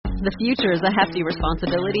The future is a hefty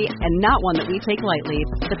responsibility and not one that we take lightly.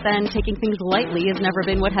 But then taking things lightly has never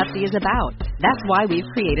been what Hefty is about. That's why we've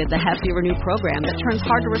created the Hefty Renew program that turns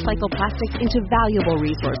hard-to-recycle plastics into valuable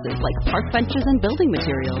resources like park benches and building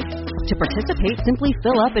materials. To participate, simply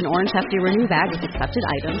fill up an orange Hefty Renew bag with accepted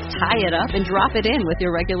items, tie it up, and drop it in with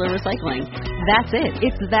your regular recycling. That's it.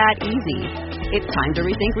 It's that easy. It's time to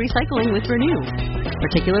rethink recycling with Renew.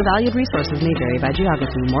 Particular valued resources may vary by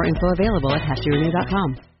geography. More info available at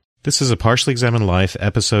heftyrenew.com. This is a Partially Examined Life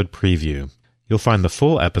episode preview. You'll find the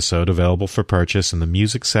full episode available for purchase in the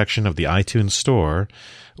music section of the iTunes Store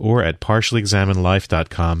or at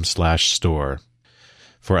partiallyexaminedlife.com/store.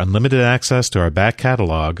 For unlimited access to our back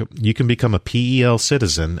catalog, you can become a PEL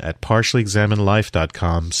citizen at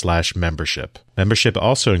partiallyexaminedlife.com/membership. Membership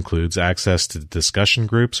also includes access to discussion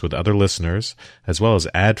groups with other listeners, as well as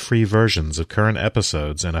ad-free versions of current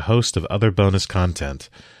episodes and a host of other bonus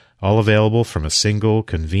content, all available from a single,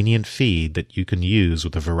 convenient feed that you can use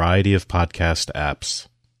with a variety of podcast apps.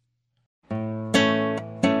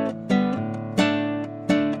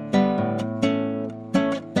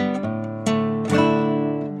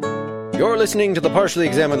 You're listening to The Partially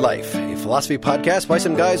Examined Life, a philosophy podcast by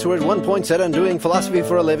some guys who at one point set on doing philosophy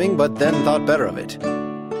for a living, but then thought better of it.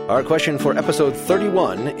 Our question for episode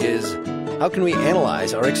 31 is, how can we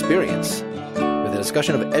analyze our experience? With a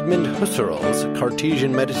discussion of Edmund Husserl's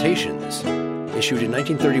Cartesian Meditations, issued in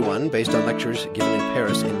 1931 based on lectures given in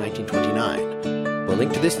Paris in 1929. For a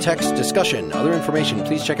link to this text, discussion, other information,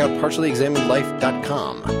 please check out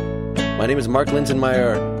partiallyexaminedlife.com. My name is Mark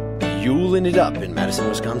Linsenmeyer, fueling it up in Madison,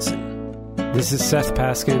 Wisconsin. This is Seth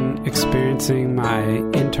Paskin, experiencing my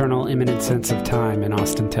internal imminent sense of time in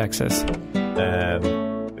Austin, Texas. And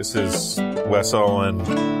this is Wes Owen,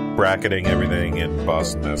 bracketing everything in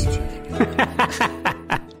Boston, Massachusetts.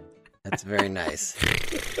 That's very nice.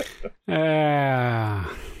 Here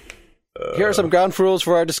are some ground rules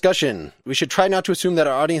for our discussion. We should try not to assume that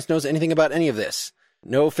our audience knows anything about any of this.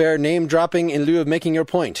 No fair name-dropping in lieu of making your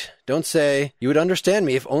point. Don't say, you would understand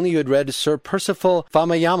me if only you had read Sir Percival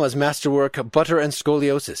Famayama's masterwork, Butter and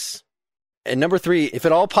Scoliosis. And number 3, if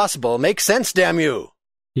at all possible, make sense, damn you!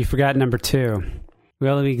 You forgot number 2.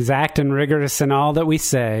 We'll be exact and rigorous in all that we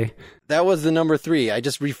say. That was the number 3. I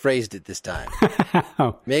just rephrased it this time.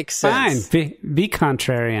 Oh, make sense. Fine. Be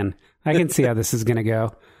contrarian. I can see how this is going to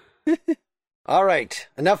go. All right.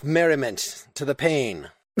 Enough merriment. To the pain.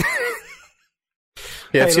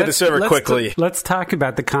 Yeah, let's get this over quickly. Let's talk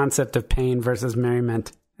about the concept of pain versus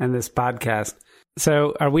merriment in this podcast.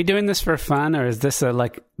 So are we doing this for fun, or is this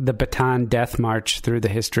like the baton death march through the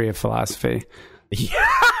history of philosophy? Yeah.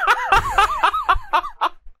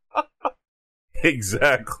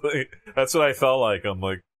 Exactly. That's what I felt like. I'm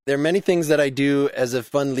like, there are many things that I do as a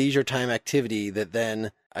fun leisure time activity that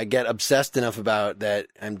then I get obsessed enough about that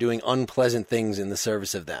I'm doing unpleasant things in the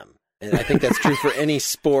service of them. And I think that's true for any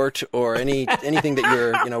sport or anything that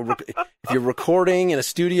you're, if you're recording in a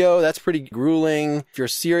studio, that's pretty grueling. If you're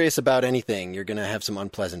serious about anything, you're going to have some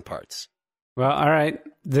unpleasant parts. Well, all right.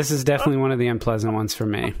 This is definitely one of the unpleasant ones for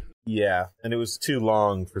me. Yeah, and it was too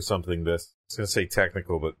long for something this, I was going to say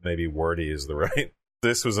technical, but maybe wordy is the right.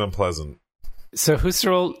 This was unpleasant. So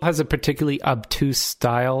Husserl has a particularly obtuse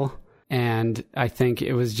style, and I think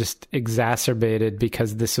it was just exacerbated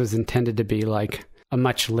because this was intended to be like a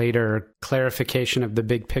much later clarification of the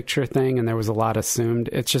big picture thing, and there was a lot assumed.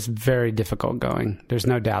 It's just very difficult going. There's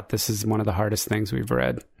no doubt this is one of the hardest things we've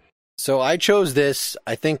read. So I chose this,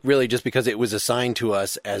 I think, really just because it was assigned to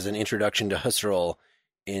us as an introduction to Husserl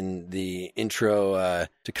in the Intro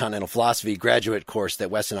to Continental Philosophy graduate course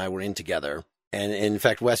that Wes and I were in together. And in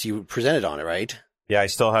fact, Wes, you presented on it, right? Yeah, I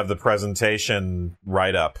still have the presentation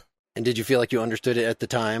right up. And did you feel like you understood it at the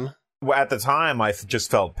time? Well, at the time, I just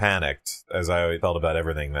felt panicked, as I felt about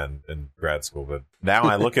everything then in grad school. But now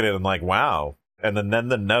I look at it and I'm like, wow. And then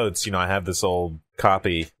the notes, I have this old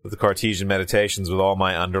copy of the Cartesian Meditations with all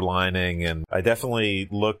my underlining, and I definitely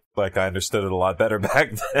looked like I understood it a lot better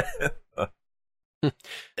back then.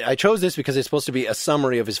 I chose this because it's supposed to be a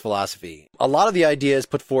summary of his philosophy. A lot of the ideas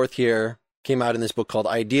put forth here came out in this book called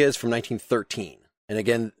Ideas from 1913. And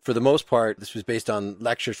again, for the most part, this was based on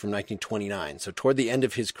lectures from 1929, so toward the end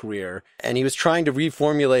of his career. And he was trying to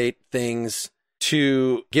reformulate things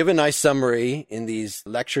to give a nice summary in these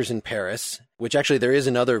lectures in Paris, which actually there is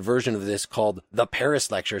another version of this called The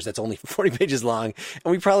Paris Lectures that's only 40 pages long,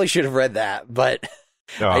 and we probably should have read that. But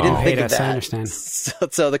I didn't think of that. I understand.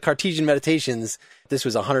 So the Cartesian Meditations, this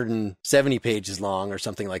was 170 pages long or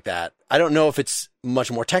something like that. I don't know if it's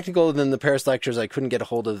much more technical than the Paris Lectures. I couldn't get a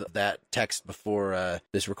hold of that text before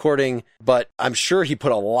this recording, but I'm sure he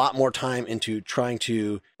put a lot more time into trying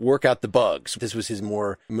to work out the bugs. This was his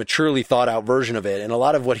more maturely thought out version of it. And a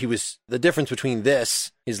lot of what the difference between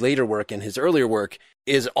this, his later work, and his earlier work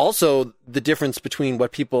is also the difference between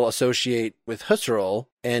what people associate with Husserl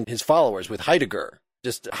and his followers, with Heidegger.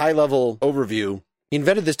 Just a high-level overview. He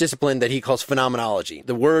invented this discipline that he calls phenomenology.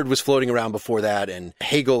 The word was floating around before that, and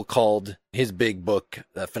Hegel called his big book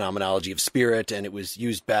the Phenomenology of Spirit, and it was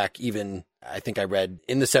used back even, I think I read,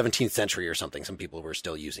 in the 17th century or something. Some people were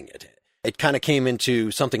still using it. It kind of came into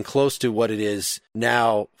something close to what it is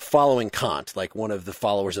now following Kant, like one of the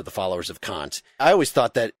followers of Kant. I always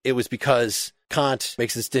thought that it was because Kant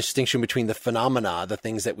makes this distinction between the phenomena, the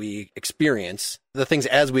things that we experience, the things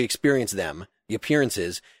as we experience them, the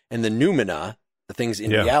appearances, and the noumena, the things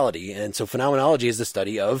in reality. And so phenomenology is the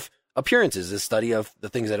study of appearances, the study of the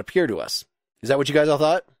things that appear to us. Is that what you guys all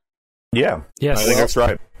thought? Yeah. Yes. I think that's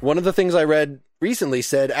right. One of the things I read recently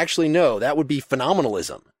said, actually, no, that would be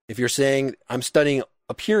phenomenalism. If you're saying I'm studying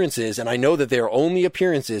appearances and I know that they are only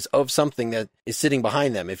appearances of something that is sitting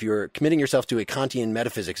behind them, if you're committing yourself to a Kantian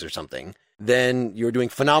metaphysics or something, then you're doing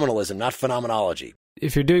phenomenalism, not phenomenology.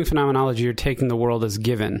 If you're doing phenomenology, you're taking the world as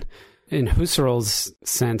given. In Husserl's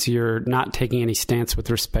sense, you're not taking any stance with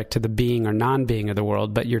respect to the being or non-being of the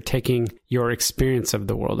world, but you're taking your experience of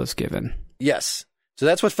the world as given. Yes. So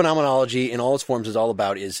that's what phenomenology in all its forms is all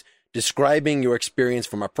about, is describing your experience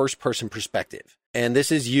from a first-person perspective. And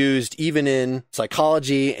this is used even in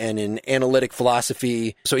psychology and in analytic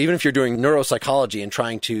philosophy. So even if you're doing neuropsychology and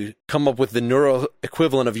trying to come up with the neuro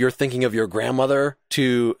equivalent of your thinking of your grandmother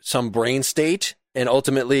to some brain state, and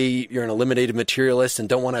ultimately you're an eliminated materialist and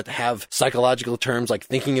don't want to have psychological terms like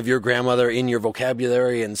thinking of your grandmother in your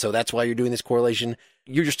vocabulary, and so that's why you're doing this correlation,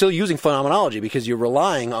 you're still using phenomenology because you're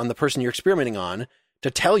relying on the person you're experimenting on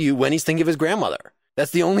to tell you when he's thinking of his grandmother.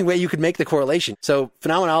 That's the only way you could make the correlation. So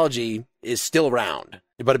phenomenology is still around,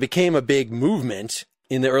 but it became a big movement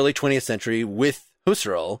in the early 20th century with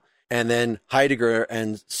Husserl, and then Heidegger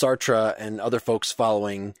and Sartre and other folks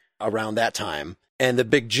following around that time. And the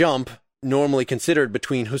big jump normally considered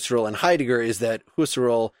between Husserl and Heidegger is that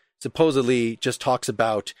Husserl supposedly just talks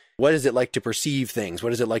about what is it like to perceive things?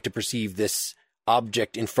 What is it like to perceive this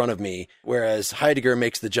object in front of me? Whereas Heidegger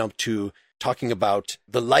makes the jump to talking about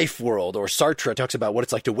the life world, or Sartre talks about what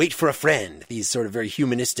it's like to wait for a friend, these sort of very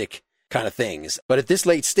humanistic kind of things. But at this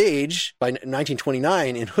late stage, by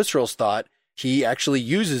 1929, in Husserl's thought, he actually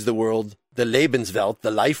uses the word, the Lebenswelt, the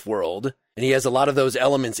life world, and he has a lot of those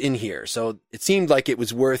elements in here. So it seemed like it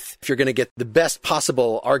was worth, if you're going to get the best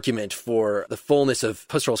possible argument for the fullness of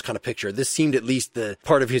Husserl's kind of picture, this seemed at least the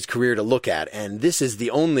part of his career to look at. And this is the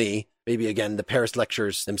only, maybe again, the Paris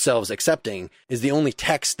Lectures themselves accepting, is the only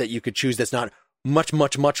text that you could choose that's not much,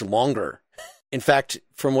 much, much longer. In fact,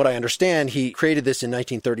 from what I understand, he created this in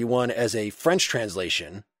 1931 as a French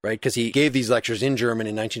translation, right? Because he gave these lectures in German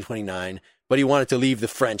in 1929, but he wanted to leave the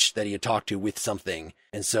French that he had talked to with something.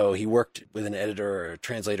 And so he worked with an editor or a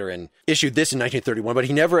translator and issued this in 1931, but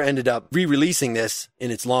he never ended up re-releasing this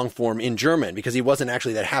in its long form in German because he wasn't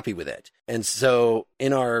actually that happy with it. And so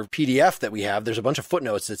in our PDF that we have, there's a bunch of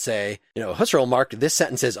footnotes that say, Husserl marked this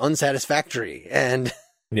sentence as unsatisfactory. And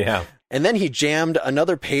yeah. And then he jammed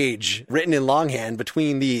another page written in longhand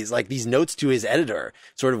between these, like these notes to his editor,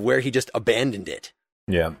 sort of where he just abandoned it.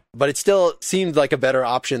 Yeah. But it still seemed like a better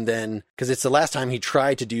option than, because it's the last time he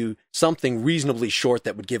tried to do something reasonably short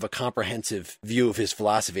that would give a comprehensive view of his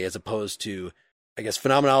philosophy, as opposed to, I guess,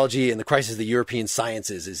 Phenomenology and the Crisis of the European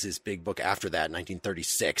Sciences is his big book after that,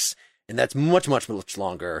 1936. And that's much, much, much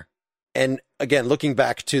longer. And again, looking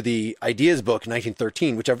back to the Ideas book,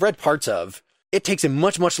 1913, which I've read parts of, it takes him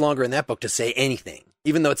much, much longer in that book to say anything.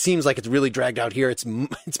 Even though it seems like it's really dragged out here,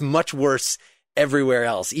 it's much worse everywhere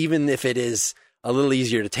else, even if it is a little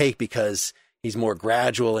easier to take because he's more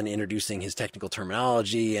gradual in introducing his technical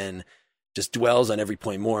terminology and just dwells on every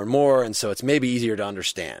point more and more. And so it's maybe easier to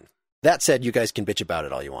understand. That said, you guys can bitch about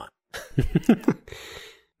it all you want.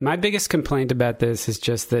 My biggest complaint about this is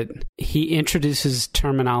just that he introduces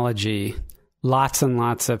terminology, lots and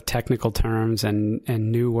lots of technical terms and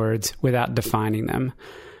new words without defining them.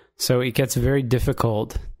 So it gets very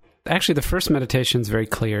difficult Actually, the first meditation is very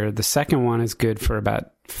clear. The second one is good for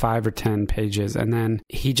about 5 or 10 pages. And then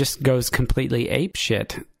he just goes completely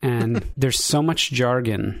apeshit. And there's so much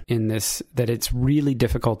jargon in this that it's really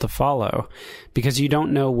difficult to follow because you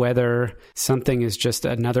don't know whether something is just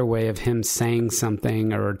another way of him saying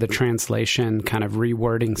something or the translation kind of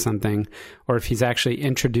rewording something, or if he's actually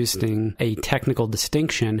introducing a technical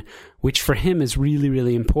distinction, which for him is really,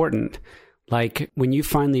 really important. Like when you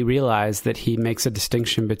finally realize that he makes a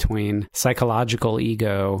distinction between psychological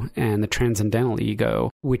ego and the transcendental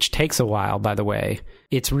ego, which takes a while, by the way,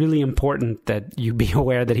 it's really important that you be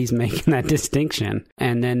aware that he's making that distinction.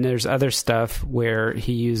 And then there's other stuff where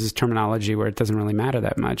he uses terminology where it doesn't really matter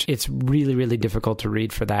that much. It's really, really difficult to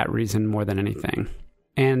read for that reason more than anything.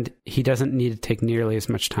 And he doesn't need to take nearly as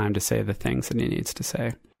much time to say the things that he needs to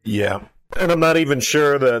say. Yeah. And I'm not even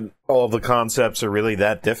sure that all of the concepts are really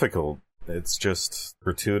that difficult. It's just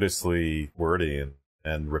gratuitously wordy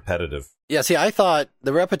and repetitive. Yeah, see, I thought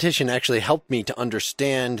the repetition actually helped me to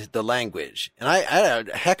understand the language. And I had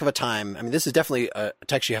a heck of a time. I mean, this is definitely a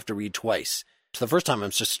text you have to read twice. So the first time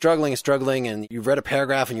I'm just struggling, and you've read a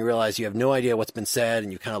paragraph and you realize you have no idea what's been said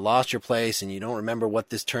and you kind of lost your place and you don't remember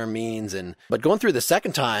what this term means. But going through the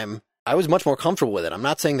second time, I was much more comfortable with it. I'm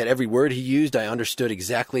not saying that every word he used, I understood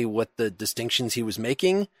exactly what the distinctions he was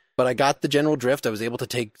making, but I got the general drift. I was able to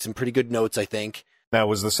take some pretty good notes, I think. Now,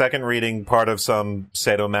 was the second reading part of some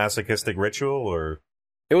sadomasochistic ritual, or?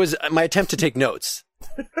 It was my attempt to take notes.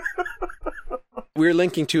 We're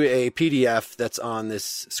linking to a PDF that's on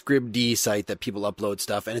this Scribd site that people upload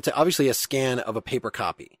stuff, and it's obviously a scan of a paper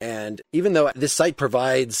copy. And even though this site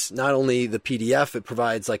provides not only the PDF, it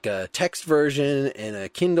provides like a text version and a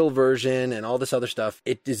Kindle version and all this other stuff,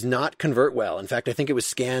 it does not convert well. In fact, I think it was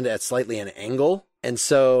scanned at slightly an angle. And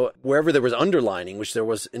so wherever there was underlining, which there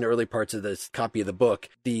was in early parts of this copy of the book,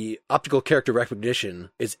 the optical character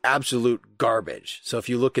recognition is absolute garbage. So if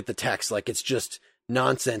you look at the text, like it's just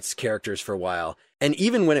nonsense characters for a while. And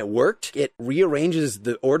even when it worked, it rearranges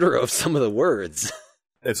the order of some of the words.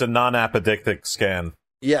 It's a non-apodictic scan.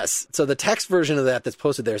 Yes. So the text version of that that's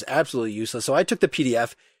posted there is absolutely useless. So I took the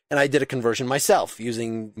PDF and I did a conversion myself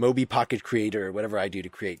using Mobi Pocket Creator or whatever I do to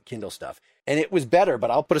create Kindle stuff. And it was better, but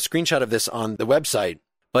I'll put a screenshot of this on the website.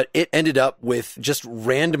 But it ended up with just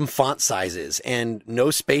random font sizes and no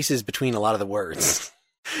spaces between a lot of the words.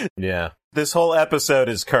 Yeah. This whole episode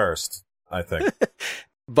is cursed, I think.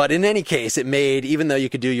 But in any case, it made, even though you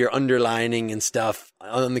could do your underlining and stuff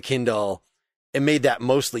on the Kindle, it made that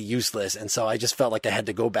mostly useless. And so I just felt like I had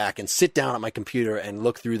to go back and sit down at my computer and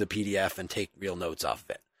look through the PDF and take real notes off of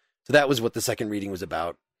it. So that was what the second reading was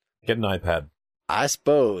about. Get an iPad. I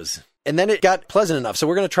suppose. And then it got pleasant enough. So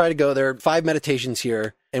we're going to try to go. There are 5 meditations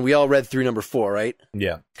here, and we all read through number 4, right?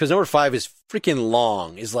 Yeah. Because number 5 is freaking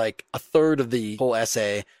long, is like a third of the whole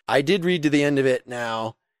essay. I did read to the end of it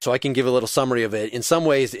now, so I can give a little summary of it. In some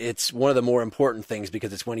ways, it's one of the more important things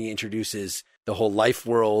because it's when he introduces the whole life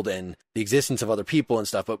world and the existence of other people and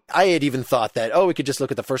stuff. But I had even thought that, we could just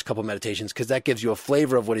look at the first couple meditations because that gives you a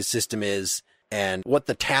flavor of what his system is and what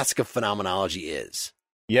the task of phenomenology is.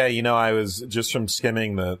 Yeah, I was just from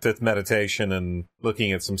skimming the 5th meditation and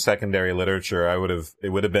looking at some secondary literature, it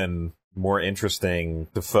would have been more interesting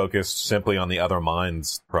to focus simply on the other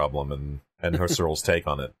mind's problem and Husserl's take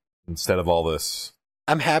on it instead of all this.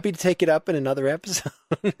 I'm happy to take it up in another episode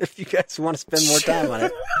if you guys want to spend more time on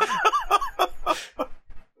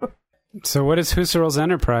it. So what is Husserl's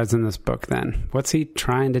enterprise in this book then? What's he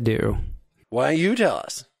trying to do? Why don't you tell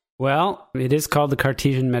us? Well, it is called the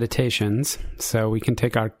Cartesian Meditations, so we can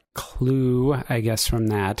take our clue, I guess, from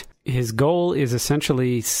that. His goal is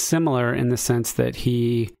essentially similar in the sense that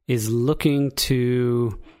he is looking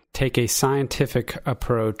to take a scientific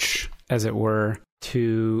approach, as it were,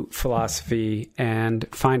 to philosophy and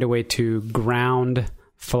find a way to ground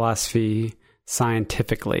philosophy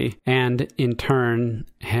scientifically and in turn,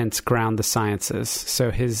 hence ground the sciences.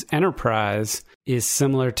 So his enterprise is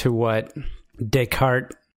similar to what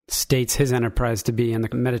Descartes states his enterprise to be in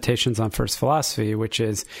the Meditations on First Philosophy, which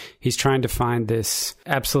is he's trying to find this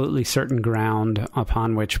absolutely certain ground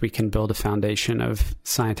upon which we can build a foundation of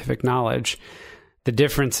scientific knowledge. The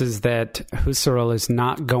difference is that Husserl is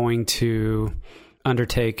not going to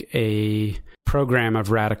undertake a program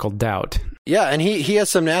of radical doubt. Yeah, and he has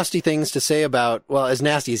some nasty things to say about, well, as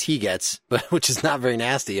nasty as he gets, but which is not very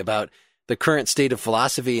nasty, about the current state of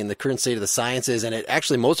philosophy and the current state of the sciences, and it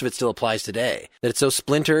actually most of it still applies today. That it's so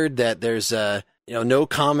splintered that there's no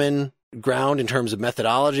common ground in terms of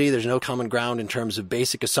methodology. There's no common ground in terms of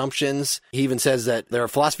basic assumptions. He even says that there are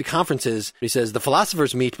philosophy conferences. He says the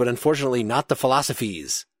philosophers meet, but unfortunately not the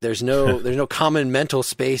philosophies. There's no common mental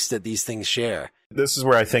space that these things share. This is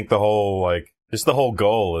where I think the whole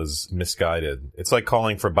goal is misguided. It's like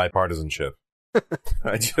calling for bipartisanship.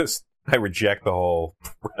 I reject the whole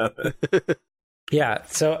premise. Yeah,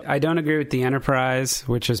 so I don't agree with the enterprise,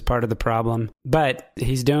 which is part of the problem. But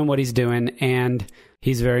he's doing what he's doing, and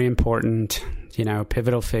he's very important,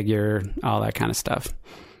 pivotal figure, all that kind of stuff.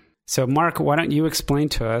 So, Mark, why don't you explain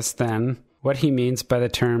to us then what he means by the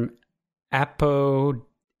term apodictic?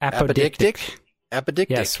 Apodictic.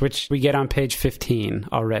 Yes, which we get on page 15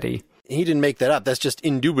 already. He didn't make that up. That's just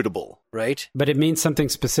indubitable, right? But it means something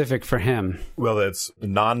specific for him. Well, that's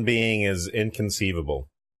non-being is inconceivable.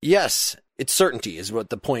 Yes, it's certainty is what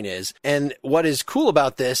the point is. And what is cool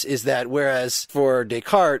about this is that whereas for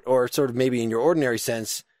Descartes, or sort of maybe in your ordinary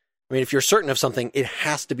sense, I mean, if you're certain of something, it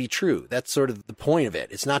has to be true. That's sort of the point of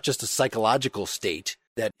it. It's not just a psychological state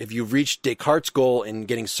that if you've reached Descartes' goal in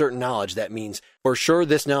getting certain knowledge, that means for sure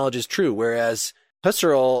this knowledge is true. Whereas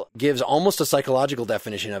Husserl gives almost a psychological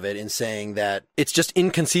definition of it in saying that it's just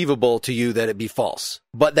inconceivable to you that it be false.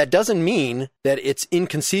 But that doesn't mean that it's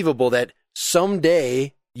inconceivable that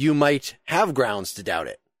someday you might have grounds to doubt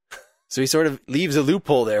it. So he sort of leaves a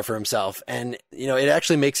loophole there for himself. And, it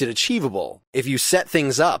actually makes it achievable. If you set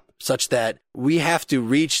things up such that we have to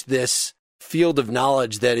reach this field of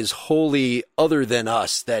knowledge that is wholly other than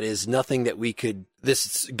us, that is nothing that we could,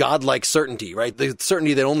 this godlike certainty, right? The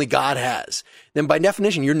certainty that only God has, then by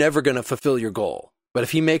definition, you're never going to fulfill your goal. But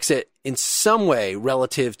if he makes it in some way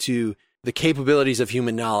relative to the capabilities of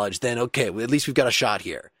human knowledge, then okay, well, at least we've got a shot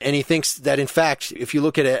here. And he thinks that, in fact, if you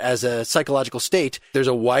look at it as a psychological state, there's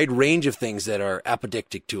a wide range of things that are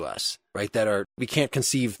apodictic to us, right? That we can't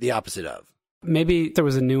conceive the opposite of. Maybe there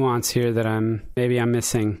was a nuance here that I'm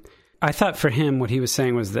missing. I thought for him, what he was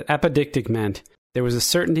saying was that apodictic meant there was a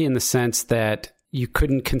certainty in the sense that you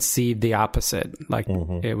couldn't conceive the opposite. Like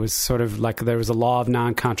It was sort of like there was a law of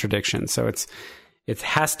non-contradiction. So it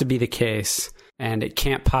has to be the case, and it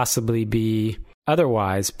can't possibly be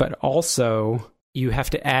otherwise. But also, you have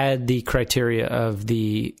to add the criteria of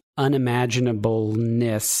the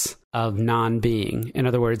unimaginableness of non-being. In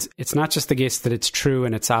other words, it's not just the case that it's true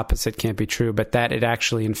and its opposite can't be true, but that it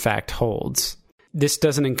actually, in fact, holds. This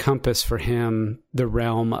doesn't encompass for him the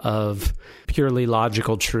realm of purely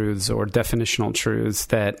logical truths or definitional truths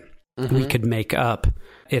that we could make up.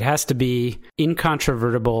 It has to be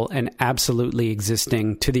incontrovertible and absolutely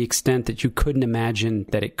existing to the extent that you couldn't imagine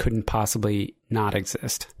that it couldn't possibly not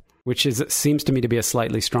exist, which seems to me to be a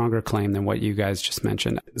slightly stronger claim than what you guys just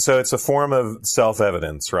mentioned. So it's a form of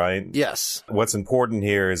self-evidence, right? Yes. What's important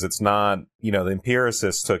here is it's not, the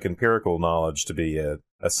empiricists took empirical knowledge to be a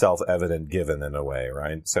self-evident given in a way,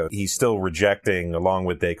 right? So he's still rejecting, along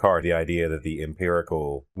with Descartes, the idea that the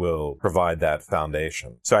empirical will provide that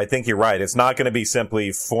foundation. So I think you're right. It's not going to be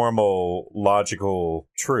simply formal, logical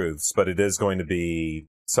truths, but it is going to be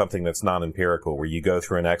something that's non-empirical, where you go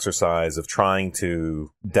through an exercise of trying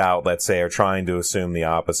to doubt, let's say, or trying to assume the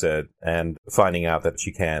opposite and finding out that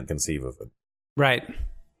you can't conceive of it. Right.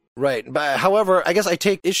 Right. But however, I guess I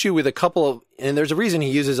take issue with a couple of, and there's a reason he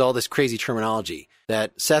uses all this crazy terminology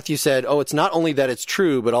that Seth, you said, it's not only that it's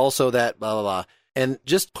true, but also that blah, blah, blah. And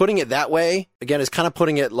just putting it that way, again, is kind of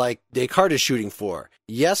putting it like Descartes is shooting for.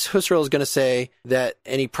 Yes, Husserl is going to say that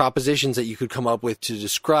any propositions that you could come up with to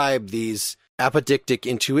describe these apodictic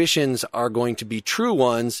intuitions are going to be true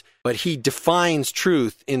ones, but he defines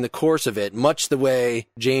truth in the course of it, much the way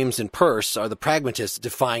James and Peirce, are the pragmatists,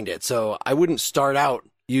 defined it. So I wouldn't start out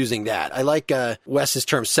using that. I like Wes's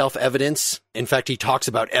term self-evidence. In fact, he talks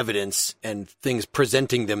about evidence and things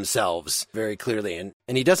presenting themselves very clearly. And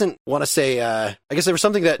he doesn't want to say, I guess there was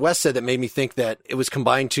something that Wes said that made me think that it was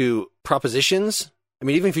combined to propositions. I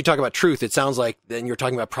mean, even if you talk about truth, it sounds like then you're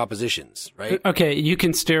talking about propositions, right? Okay, you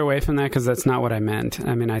can steer away from that because that's not what I meant.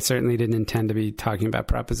 I mean, I certainly didn't intend to be talking about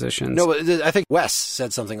propositions. No, but I think Wes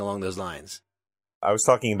said something along those lines. I was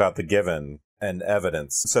talking about the given and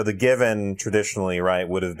evidence. So the given traditionally, right,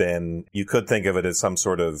 would have been, you could think of it as some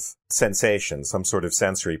sort of sensation, some sort of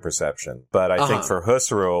sensory perception. But I think for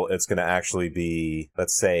Husserl, it's going to actually be,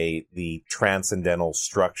 let's say, the transcendental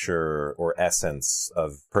structure or essence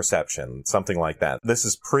of perception, something like that. This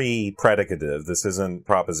is pre-predicative. This isn't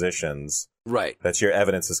propositions. Right. That's your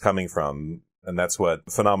evidence is coming from. And that's what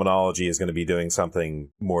phenomenology is going to be doing,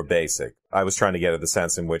 something more basic. I was trying to get at the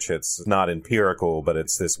sense in which it's not empirical, but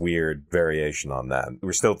it's this weird variation on that.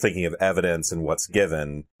 We're still thinking of evidence and what's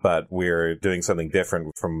given, but we're doing something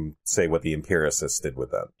different from, say, what the empiricists did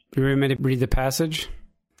with that. You ready to read the passage?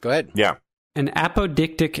 Go ahead. Yeah. An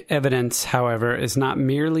apodictic evidence, however, is not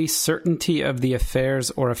merely certainty of the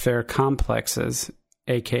affairs or affair complexes,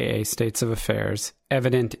 aka states of affairs,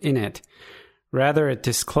 evident in it. Rather, it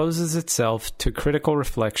discloses itself to critical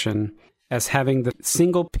reflection as having the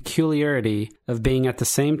single peculiarity of being at the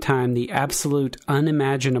same time the absolute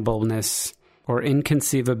unimaginableness or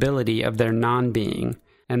inconceivability of their non-being,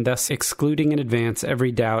 and thus excluding in advance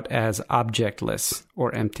every doubt as objectless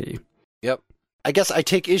or empty. Yep. I guess I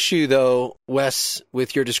take issue, though, Wes,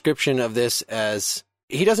 with your description of this as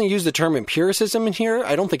he doesn't use the term empiricism in here.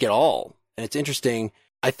 I don't think at all. And it's interesting.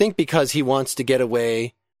 I think because he wants to get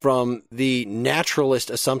away from the naturalist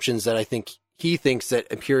assumptions that I think he thinks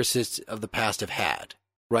that empiricists of the past have had,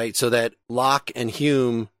 right? So that Locke and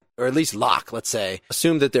Hume, or at least Locke, let's say,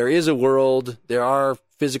 assume that there is a world, there are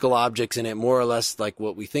physical objects in it, more or less like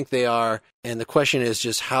what we think they are. And the question is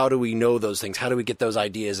just, how do we know those things? How do we get those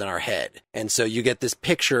ideas in our head? And so you get this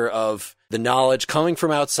picture of the knowledge coming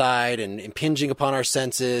from outside and impinging upon our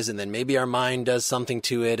senses, and then maybe our mind does something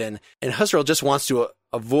to it. And Husserl just wants to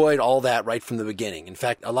avoid all that right from the beginning. In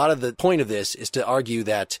fact, a lot of the point of this is to argue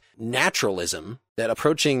that naturalism, that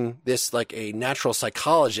approaching this like a natural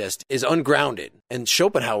psychologist, is ungrounded. And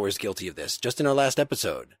Schopenhauer is guilty of this. Just in our last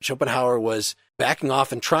episode, Schopenhauer was backing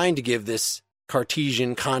off and trying to give this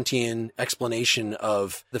Cartesian, Kantian explanation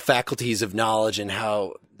of the faculties of knowledge and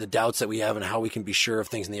how the doubts that we have and how we can be sure of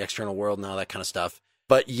things in the external world and all that kind of stuff.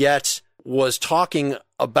 But yet was talking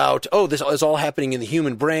about, this is all happening in the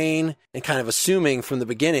human brain, and kind of assuming from the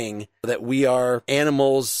beginning that we are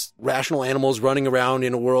animals, rational animals running around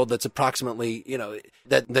in a world that's approximately,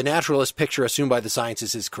 that the naturalist picture assumed by the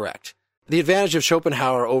sciences is correct. The advantage of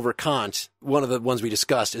Schopenhauer over Kant, one of the ones we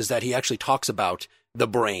discussed, is that he actually talks about the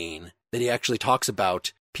brain, that he actually talks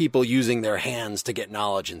about people using their hands to get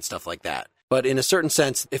knowledge and stuff like that. But in a certain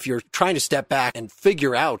sense, if you're trying to step back and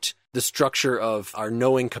figure out the structure of our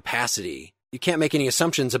knowing capacity, you can't make any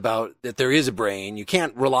assumptions about that there is a brain. You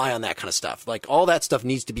can't rely on that kind of stuff. Like, all that stuff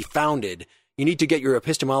needs to be founded. You need to get your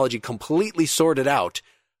epistemology completely sorted out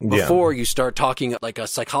before you start talking like a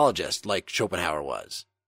psychologist, like Schopenhauer was.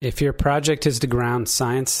 If your project is to ground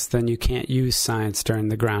science, then you can't use science during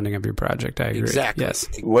the grounding of your project. I agree. Exactly. Yes.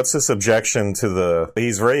 What's this objection to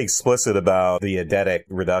he's very explicit about the eidetic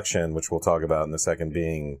reduction, which we'll talk about in a second,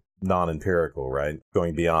 being non-empirical, right?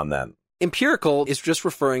 Going beyond that. Empirical is just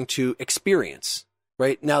referring to experience,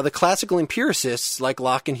 right? Now, the classical empiricists, like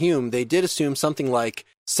Locke and Hume, they did assume something like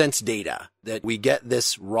sense data, that we get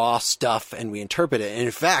this raw stuff and we interpret it. And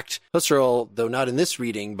in fact, Husserl, though not in this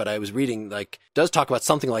reading, but I was reading, does talk about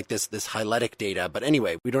something like this hyletic data. But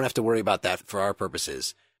anyway, we don't have to worry about that for our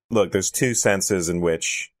purposes. Look, there's two senses in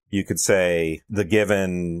which you could say the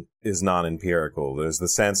given is non-empirical. There's the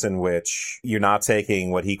sense in which you're not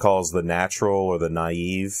taking what he calls the natural or the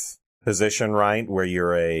naive position, right? Where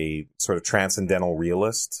you're a sort of transcendental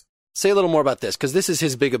realist. Say a little more about this, because this is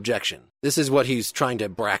his big objection. This is what he's trying to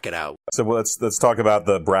bracket out. So let's talk about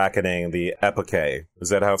the bracketing, the epoche. Is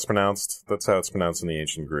that how it's pronounced? That's how it's pronounced in the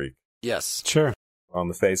ancient Greek. Yes. Sure. On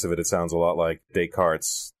the face of it, it sounds a lot like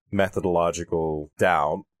Descartes' methodological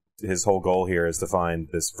doubt. His whole goal here is to find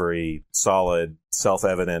this very solid,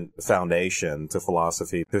 self-evident foundation to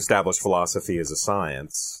philosophy, to establish philosophy as a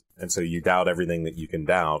science. And so you doubt everything that you can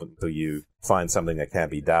doubt until you find something that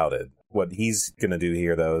can't be doubted. What he's going to do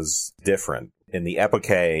here, though, is different. In the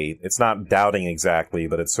epoche, it's not doubting exactly,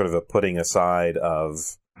 but it's sort of a putting aside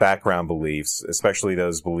of background beliefs, especially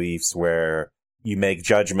those beliefs where you make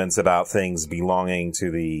judgments about things belonging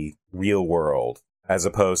to the real world, as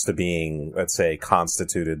opposed to being, let's say,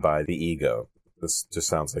 constituted by the ego. This just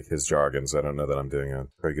sounds like his jargon, so I don't know that I'm doing a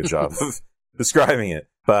very good job of describing it.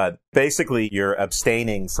 But basically, you're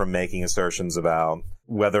abstaining from making assertions about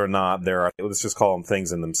whether or not there are, let's just call them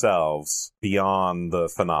things in themselves, beyond the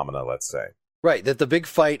phenomena, let's say. Right, that the big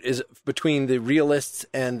fight is between the realists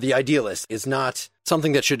and the idealists is not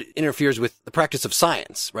something that should interfere with the practice of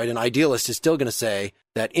science, right? An idealist is still going to say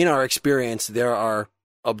that in our experience, there are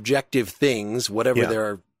objective things, whatever there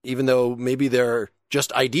are, even though maybe they're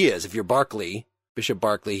just ideas. If you're Bishop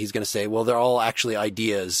Berkeley, he's going to say, well, they're all actually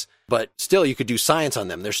ideas, but still you could do science on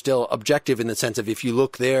them. They're still objective in the sense of if you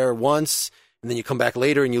look there once and then you come back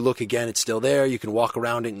later and you look again, it's still there. You can walk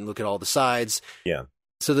around it and look at all the sides. Yeah.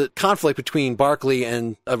 So the conflict between Berkeley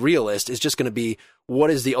and a realist is just going to be,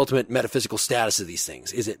 what is the ultimate metaphysical status of these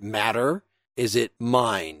things? Is it matter? Is it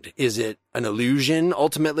mind? Is it an illusion?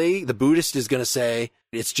 Ultimately, the Buddhist is going to say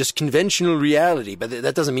it's just conventional reality, but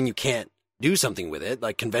that doesn't mean you can't do something with it.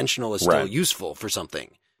 Like, conventional is still useful for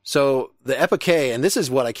something. So the epoche, and this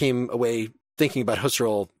is what I came away thinking about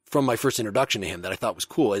Husserl from my first introduction to him that I thought was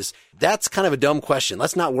cool, is that's kind of a dumb question.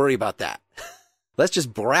 Let's not worry about that. Let's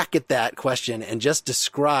just bracket that question and just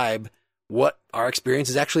describe what our experience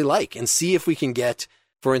is actually like and see if we can get,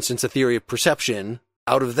 for instance, a theory of perception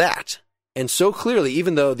out of that. And so clearly,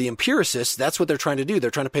 even though the empiricists, that's what they're trying to do.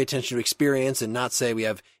 They're trying to pay attention to experience and not say we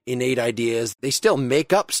have innate ideas. They still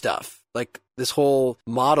make up stuff. Like this whole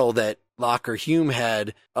model that Locke or Hume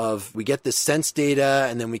had of we get this sense data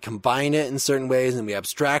and then we combine it in certain ways and we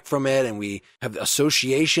abstract from it and we have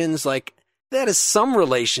associations. Like that is some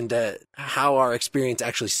relation to how our experience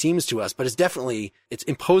actually seems to us, but it's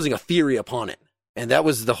imposing a theory upon it. And that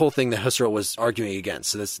was the whole thing that Husserl was arguing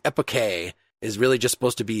against. So this epoche is really just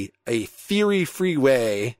supposed to be a theory-free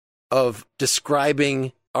way of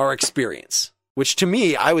describing our experience, which to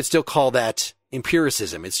me, I would still call that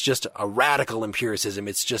empiricism. It's just a radical empiricism.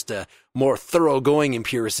 It's just a more thoroughgoing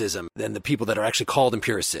empiricism than the people that are actually called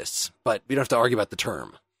empiricists. But we don't have to argue about the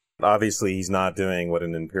term. Obviously, he's not doing what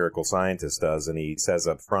an empirical scientist does, and he says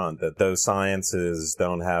up front that those sciences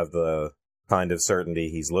don't have the kind of certainty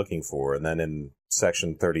he's looking for. And then in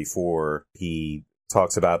section 34, he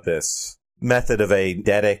talks about this method of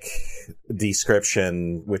eidetic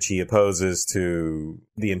description, which he opposes to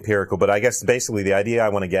the empirical. But I guess basically the idea I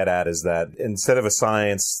want to get at is that instead of a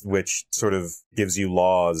science which sort of gives you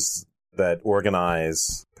laws that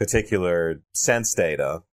organize particular sense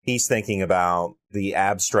data, he's thinking about the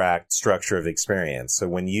abstract structure of experience. So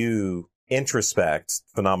when you introspect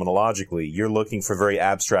phenomenologically, you're looking for very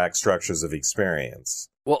abstract structures of experience.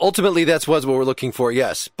 Well, ultimately, that's what we're looking for,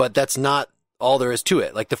 yes. But that's not all there is to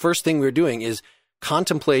it. Like the first thing we're doing is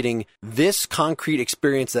contemplating this concrete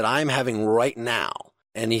experience that I'm having right now.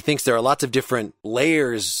 And he thinks there are lots of different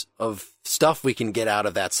layers of stuff we can get out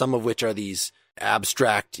of that, some of which are these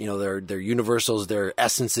abstract, they're universals, they're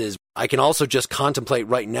essences. I can also just contemplate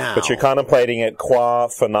right now. But you're contemplating it qua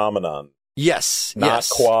phenomenon. Yes. Not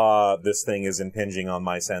qua this thing is impinging on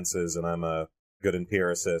my senses and I'm a good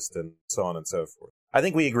empiricist and so on and so forth. I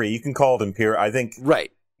think we agree. You can call it empirical. I think.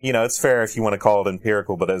 Right. It's fair if you want to call it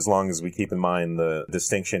empirical, but as long as we keep in mind the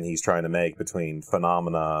distinction he's trying to make between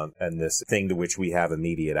phenomena and this thing to which we have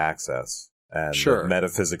immediate access and the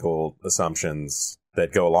metaphysical assumptions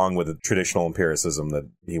that go along with the traditional empiricism that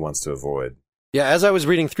he wants to avoid. Yeah, as I was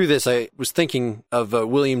reading through this, I was thinking of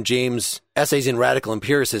William James' Essays in Radical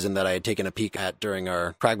Empiricism that I had taken a peek at during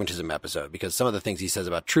our pragmatism episode, because some of the things he says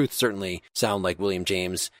about truth certainly sound like William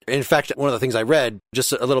James. In fact, one of the things I read,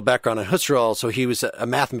 just a little background on Husserl, so he was a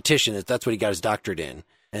mathematician. That's what he got his doctorate in.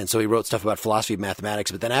 And so he wrote stuff about philosophy of mathematics.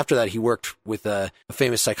 But then after that, he worked with a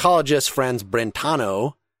famous psychologist, Franz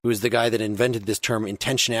Brentano, who is the guy that invented this term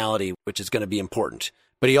intentionality, which is going to be important.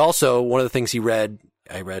 But he also, one of the things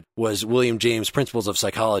I read was William James' Principles of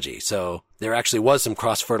Psychology. So there actually was some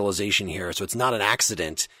cross-fertilization here. So it's not an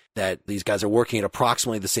accident that these guys are working at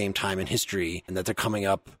approximately the same time in history and that they're coming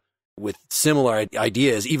up with similar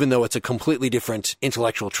ideas, even though it's a completely different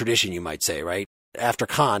intellectual tradition, you might say, right? After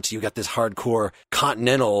Kant, you got this hardcore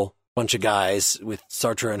continental bunch of guys with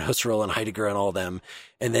Sartre and Husserl and Heidegger and all of them.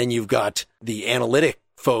 And then you've got the analytic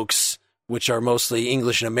folks, which are mostly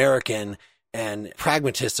English and American, and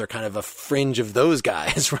pragmatists are kind of a fringe of those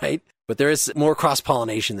guys, right? But there is more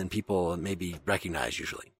cross-pollination than people maybe recognize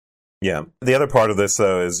usually. Yeah. The other part of this,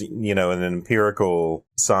 though, is, in an empirical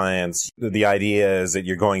science, the idea is that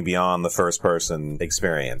you're going beyond the first-person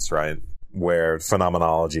experience, right? Where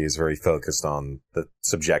phenomenology is very focused on the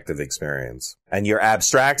subjective experience. And you're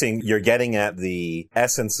abstracting, you're getting at the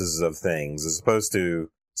essences of things as opposed to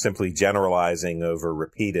simply generalizing over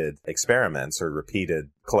repeated experiments or repeated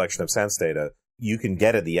collection of sense data. You can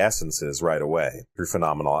get at the essences right away through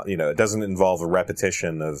phenomenology. It doesn't involve a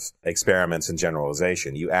repetition of experiments and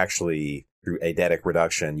generalization. You actually, through eidetic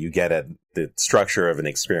reduction, you get at the structure of an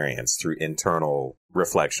experience through internal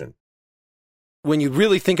reflection. When you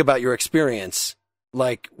really think about your experience,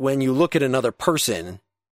 like when you look at another person,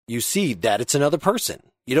 you see that it's another person.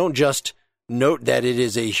 You don't just note that it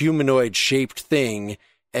is a humanoid-shaped thing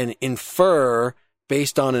and infer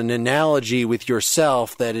based on an analogy with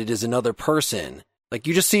yourself that it is another person. Like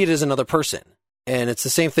you just see it as another person. And it's the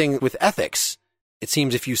same thing with ethics. It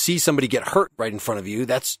seems if you see somebody get hurt right in front of you,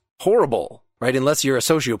 that's horrible, right? Unless you're a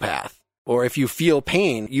sociopath. Or if you feel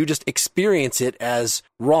pain, you just experience it as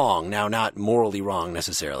wrong. Now, not morally wrong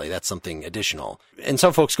necessarily. That's something additional. And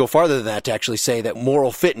some folks go farther than that to actually say that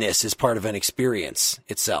moral fitness is part of an experience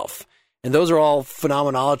itself. And those are all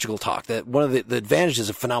phenomenological talk. That one of the advantages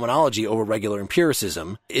of phenomenology over regular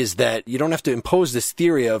empiricism is that you don't have to impose this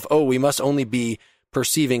theory of, we must only be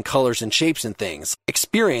perceiving colors and shapes and things.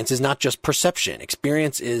 Experience is not just perception.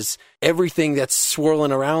 Experience is everything that's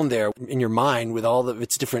swirling around there in your mind with all of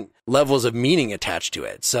its different levels of meaning attached to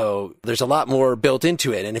it. So there's a lot more built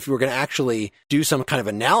into it. And if we were going to actually do some kind of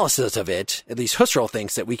analysis of it, at least Husserl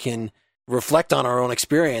thinks that we can reflect on our own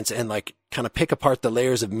experience and like kind of pick apart the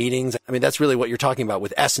layers of meanings. I mean, that's really what you're talking about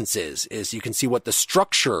with essences, is you can see what the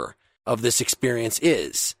structure of this experience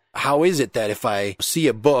is. How is it that if I see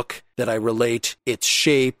a book that I relate its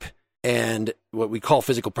shape and what we call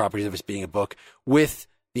physical properties of it being a book with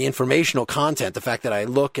the informational content, the fact that I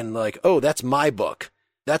look and like, oh, that's my book.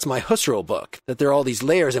 That's my Husserl book, that there are all these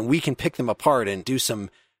layers and we can pick them apart and do some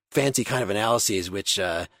fancy kind of analyses, which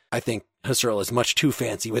I think Husserl is much too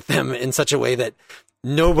fancy with them in such a way that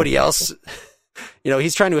nobody else,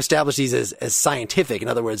 he's trying to establish these as scientific. In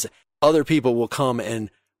other words, other people will come and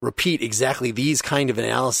repeat exactly these kind of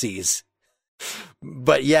analyses.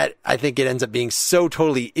 But yet I think it ends up being so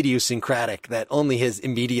totally idiosyncratic that only his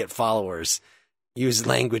immediate followers use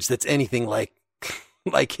language that's anything like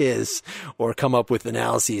his, or come up with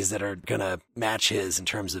analyses that are going to match his in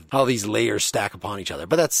terms of how these layers stack upon each other.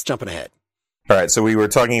 But that's jumping ahead. All right, so we were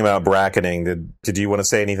talking about bracketing. Did you want to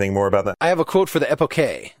say anything more about that? I have a quote for the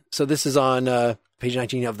epoche. So this is on page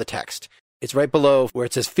 19 of the text. It's right below where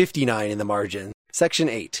it says 59 in the margin, section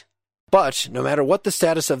 8. But no matter what the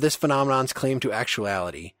status of this phenomenon's claim to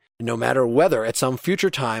actuality, no matter whether at some future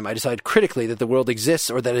time I decide critically that the world exists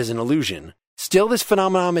or that it is an illusion, still this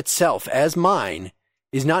phenomenon itself, as mine,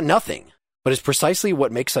 is not nothing, but is precisely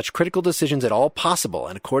what makes such critical decisions at all possible,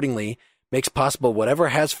 and accordingly makes possible whatever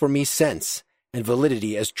has for me sense and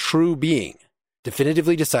validity as true being,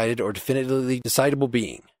 definitively decided or definitively decidable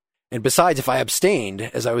being. And besides, if I abstained,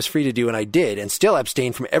 as I was free to do and I did, and still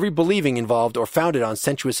abstained from every believing involved or founded on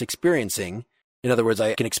sensuous experiencing, in other words,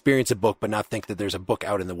 I can experience a book but not think that there's a book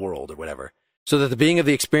out in the world or whatever, so that the being of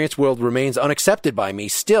the experienced world remains unaccepted by me,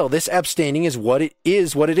 still this abstaining is what it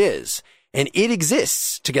is, and it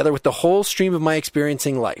exists together with the whole stream of my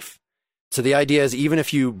experiencing life. So the idea is, even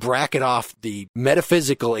if you bracket off the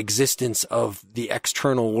metaphysical existence of the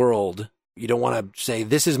external world, you don't want to say,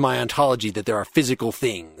 this is my ontology, that there are physical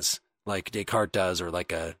things, like Descartes does or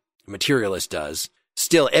like a materialist does.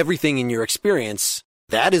 Still, everything in your experience,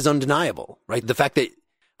 that is undeniable, right? The fact that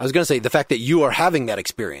you are having that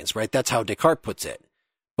experience, right? That's how Descartes puts it.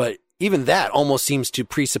 But even that almost seems to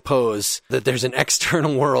presuppose that there's an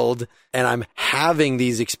external world and I'm having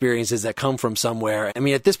these experiences that come from somewhere. I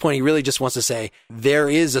mean, at this point, he really just wants to say there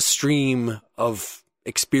is a stream of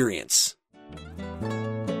experience.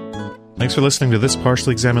 Thanks for listening to this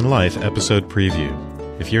Partially Examined Life episode preview.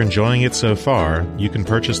 If you're enjoying it so far, you can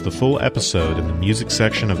purchase the full episode in the music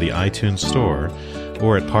section of the iTunes Store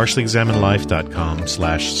or at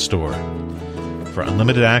partiallyexaminedlife.com/store. For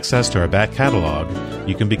unlimited access to our back catalog,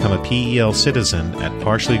 you can become a PEL citizen at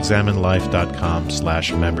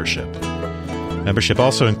partiallyexaminedlife.com/membership. Membership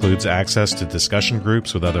also includes access to discussion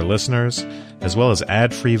groups with other listeners, as well as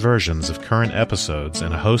ad-free versions of current episodes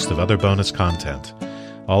and a host of other bonus content,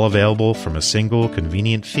 all available from a single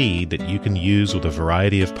convenient feed that you can use with a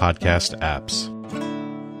variety of podcast apps.